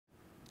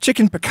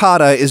Chicken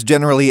piccata is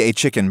generally a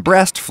chicken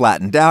breast,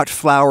 flattened out,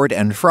 floured,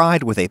 and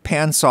fried with a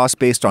pan sauce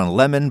based on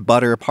lemon,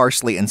 butter,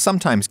 parsley, and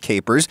sometimes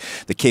capers.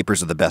 The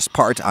capers are the best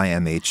part,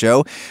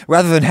 IMHO.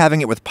 Rather than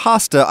having it with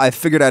pasta, I've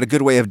figured out a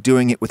good way of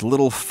doing it with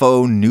little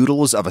faux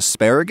noodles of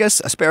asparagus.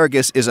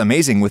 Asparagus is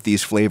amazing with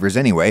these flavors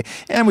anyway,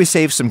 and we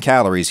save some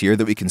calories here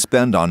that we can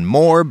spend on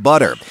more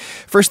butter.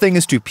 First thing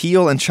is to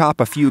peel and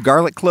chop a few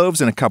garlic cloves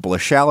and a couple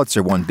of shallots,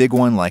 or one big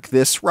one like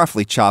this,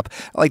 roughly chop.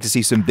 I like to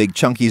see some big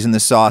chunkies in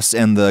the sauce,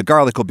 and the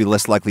garlic will be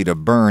less likely to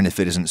burn if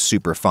it isn't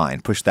super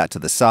fine. Push that to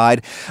the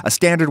side. A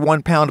standard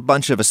 1-pound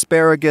bunch of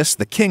asparagus,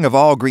 the king of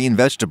all green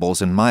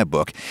vegetables in my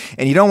book.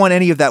 And you don't want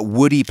any of that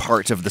woody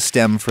part of the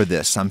stem for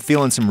this. I'm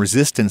feeling some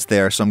resistance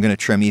there, so I'm going to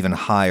trim even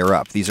higher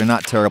up. These are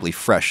not terribly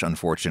fresh,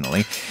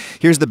 unfortunately.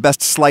 Here's the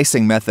best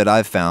slicing method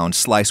I've found.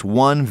 Slice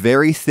one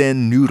very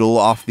thin noodle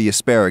off the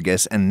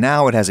asparagus, and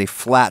now it has a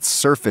flat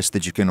surface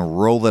that you can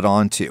roll it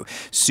onto.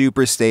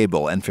 Super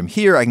stable. And from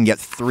here, I can get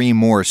 3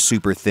 more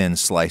super thin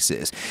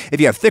slices. If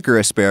you have thicker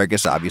asparagus,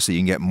 obviously you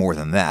can get more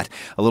than that.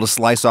 A little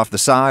slice off the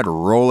side,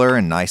 roller,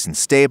 and nice and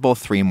stable.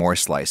 3 more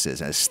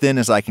slices, as thin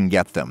as I can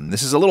get them.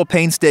 This is a little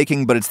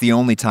painstaking, but it's the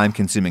only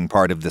time-consuming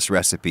part of this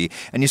recipe,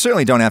 and you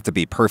certainly don't have to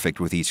be perfect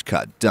with each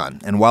cut.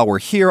 Done. And while we're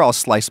here, I'll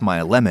slice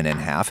my lemon in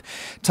half.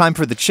 Time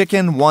for the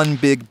chicken. 1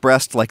 big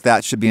breast like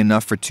that should be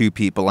enough for 2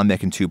 people. I'm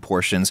making 2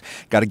 portions.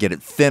 Got to get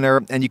it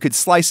thinner, and you could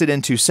slice it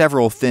into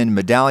several thin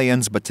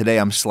medallions, but today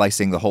I'm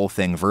slicing the whole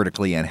thing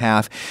vertically in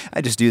half.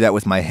 I just do that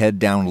with my head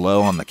down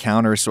low on the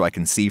counter so I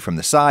can see from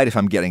the side if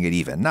I'm getting it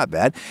even. Not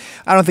bad.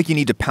 I don't think you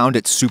need to pound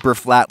it super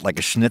flat like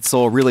a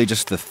schnitzel, really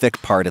just the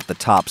thick part at the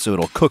top so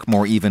it'll cook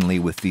more evenly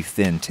with the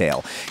thin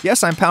tail.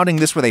 Yes, I'm pounding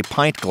this with a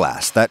pint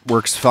glass. That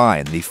works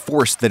fine. The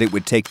force that it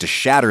would take to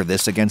shatter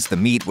this against the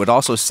meat would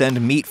also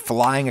send meat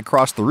flying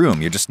across the room.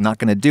 You're just not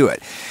going to do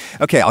it.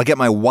 Okay, I'll get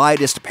my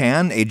widest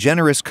pan, a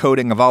generous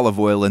coating of olive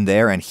oil in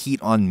there, and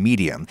heat on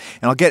medium.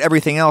 And I'll get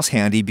everything else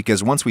handy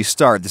because once we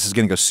start, this is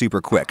going to go super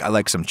quick. I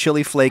like some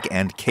chili flake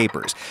and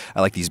capers.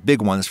 I like these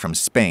big ones from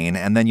Spain,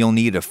 and then you'll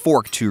need a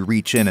fork to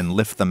reach in and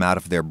lift them out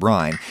of their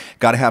brine.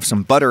 Got to have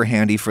some butter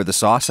handy for the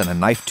sauce and a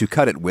knife to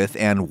cut it with,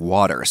 and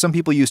water. Some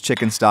people use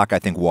chicken stock. I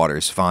think water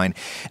is fine.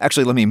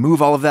 Actually, let me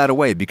move all of that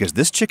away because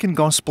this chicken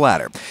gonna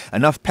splatter.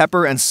 Enough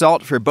pepper and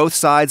salt for both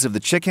sides of the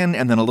chicken,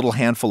 and then a little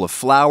handful of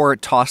flour.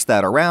 Toss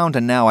that around,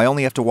 and now I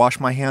only have to wash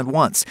my hand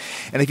once.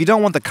 And if you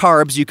don't want the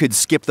carbs, you could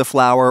skip the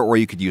flour, or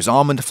you could use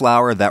almond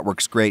flour. That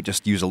works great.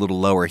 Just use a little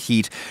lower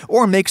heat.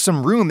 Or make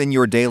some room in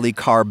your daily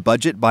carb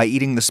budget by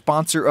eating the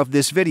sponsor of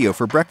this video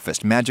for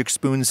breakfast, Magic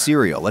Spoon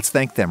cereal. Let's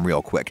thank them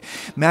real quick.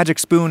 Magic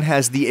Spoon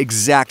has the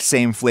exact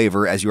same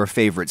flavor as your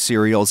favorite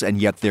cereals,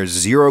 and yet there's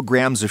 0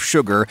 grams of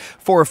sugar,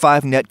 4 or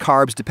 5 net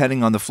carbs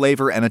depending on the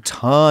flavor, and a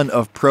ton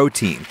of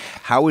protein.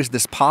 How is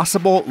this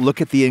possible?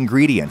 Look at the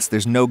ingredients.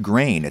 There's no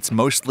grain. It's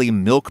mostly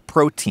milk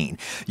protein.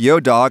 Yo,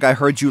 dog, I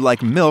heard you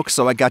like milk,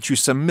 so I got you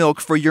some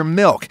milk for your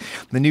milk.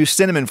 The new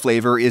cinnamon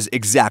flavor is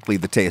exactly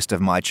the taste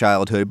of my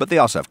childhood, but they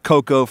also have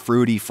cocoa,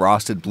 fruity,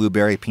 frosted,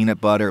 blueberry,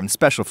 peanut butter, and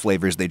special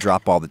flavors they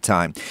drop all the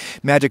time.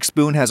 Magic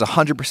Spoon has a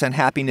 100%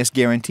 happiness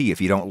guarantee.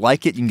 If you don't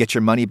like it, you can get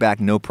your money back,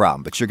 no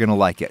problem, but you're going to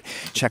like it.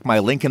 Check my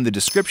link in the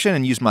description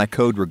and use my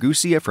code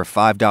Ragusia for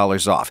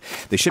 $5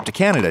 off. They ship to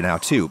Canada now,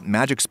 too.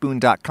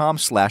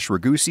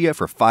 MagicSpoon.com/Ragusia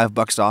for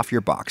 $5 off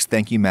your box.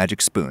 Thank you,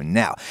 Magic Spoon.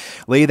 Now,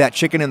 lay that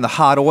chicken in the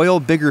hot oil,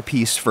 bigger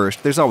piece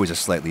first. There's always a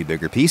slightly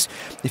bigger piece.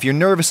 If you're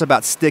nervous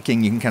about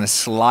sticking, you can kind of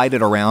slide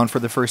it around for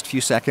the first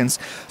few seconds.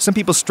 Some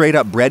people straight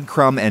up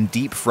breadcrumb and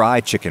deep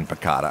fry chicken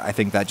piccata. I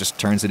think that just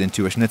turns it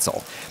into a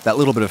schnitzel. That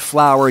little bit of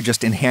flour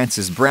just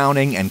enhances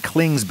browning and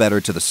clings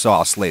better to the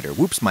sauce later.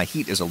 Whoops, my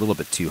heat is a little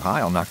bit too high.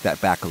 I'll knock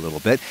that back a little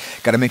bit.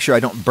 Got to make sure I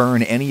don't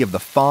burn any of the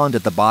fond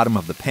at the bottom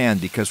of the pan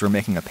because we're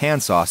making a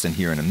pan sauce in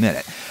here in a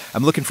minute.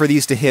 I'm looking for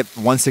these to hit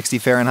 160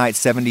 Fahrenheit,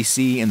 70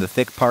 C in the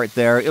thick part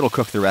there. It'll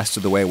cook the rest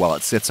of the way while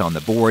it sits on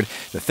the board.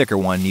 The thicker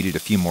one needed a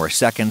few more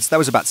seconds. That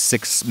was about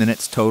 6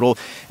 minutes total.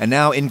 And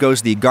now in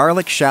goes the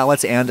garlic,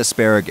 shallots, and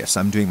asparagus.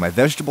 I'm doing my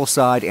vegetable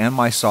side and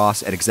my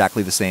sauce at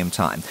exactly the same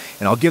time.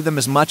 And I'll give them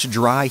as much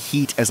dry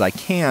heat as I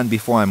can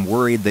before I'm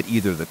worried that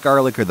either the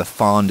garlic or the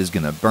fond is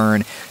going to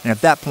burn. And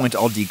at that point,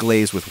 I'll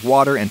deglaze with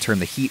water and turn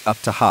the heat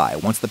up to high.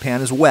 Once the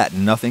pan is wet,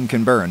 nothing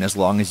can burn as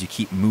long as you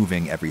keep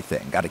moving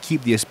everything. Got to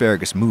keep the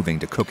asparagus moving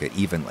to cook it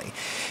evenly.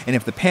 And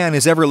if the pan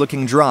is ever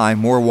looking dry,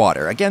 more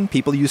water. Again,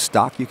 people use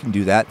stock, you can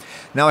do that.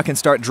 Now I can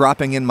start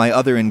dropping in my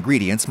other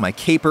ingredients, my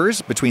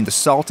capers. Between the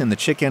salt in the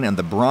chicken and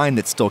the brine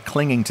that's still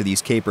clinging to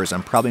these capers,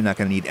 I'm probably not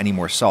going to need any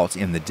more salt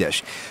in the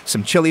dish.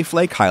 Some chili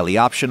flake, highly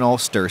optional.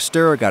 Stir,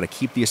 stir. Got to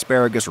keep the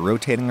asparagus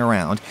rotating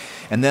around.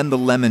 And then the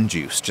lemon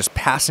juice, just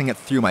passing it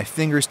through my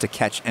fingers to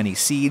catch any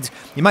seeds.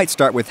 You might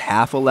start with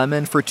half a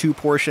lemon for 2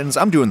 portions.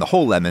 I'm doing the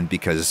whole lemon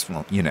because,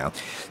 well, you know,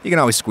 you can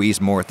always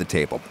squeeze more at the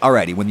table.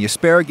 Alrighty, when the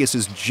asparagus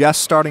is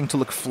just starting to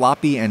look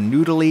floppy and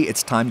noodly,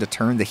 it's time to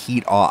turn the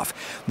heat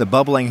off. The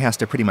bubbling has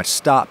to pretty much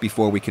stop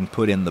before we can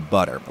put in the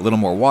butter. A little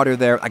more water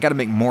there. I got to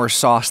make more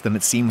sauce than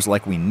it seems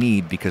like we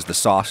need because the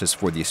sauce is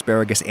for the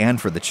asparagus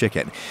and for the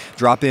chicken.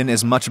 Drop in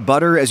as much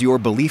butter as your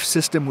belief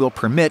system system will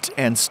permit,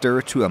 and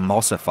stir to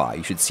emulsify.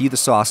 You should see the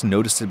sauce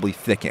noticeably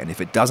thicken.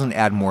 If it doesn't,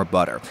 add more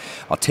butter.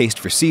 I'll taste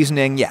for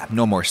seasoning. Yeah,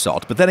 no more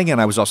salt. But then again,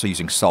 I was also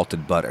using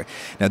salted butter.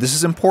 Now, this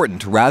is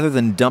important. Rather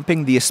than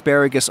dumping the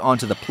asparagus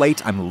onto the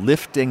plate, I'm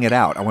lifting it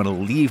out. I want to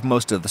leave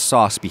most of the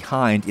sauce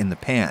behind in the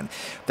pan.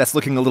 That's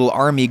looking a little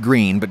army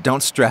green, but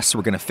don't stress.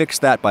 We're going to fix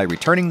that by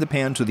returning the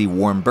pan to the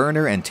warm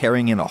burner and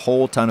tearing in a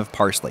whole ton of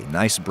parsley.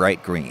 Nice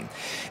bright green.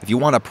 If you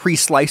want to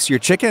pre-slice your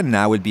chicken,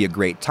 now would be a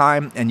great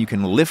time, and you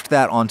can lift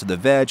that onto the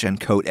veg and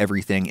coat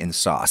everything in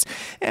sauce.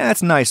 Yeah,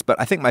 that's nice, but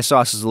I think my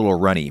sauce is a little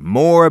runny.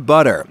 More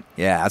butter.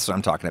 Yeah, that's what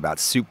I'm talking about.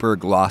 Super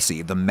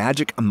glossy. The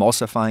magic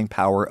emulsifying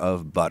power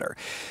of butter.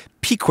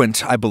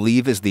 Piquant, I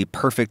believe, is the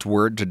perfect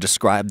word to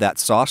describe that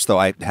sauce, though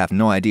I have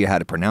no idea how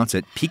to pronounce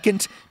it.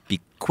 Piquant,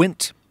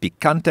 piquant,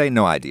 picante,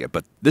 no idea,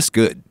 but this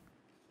good.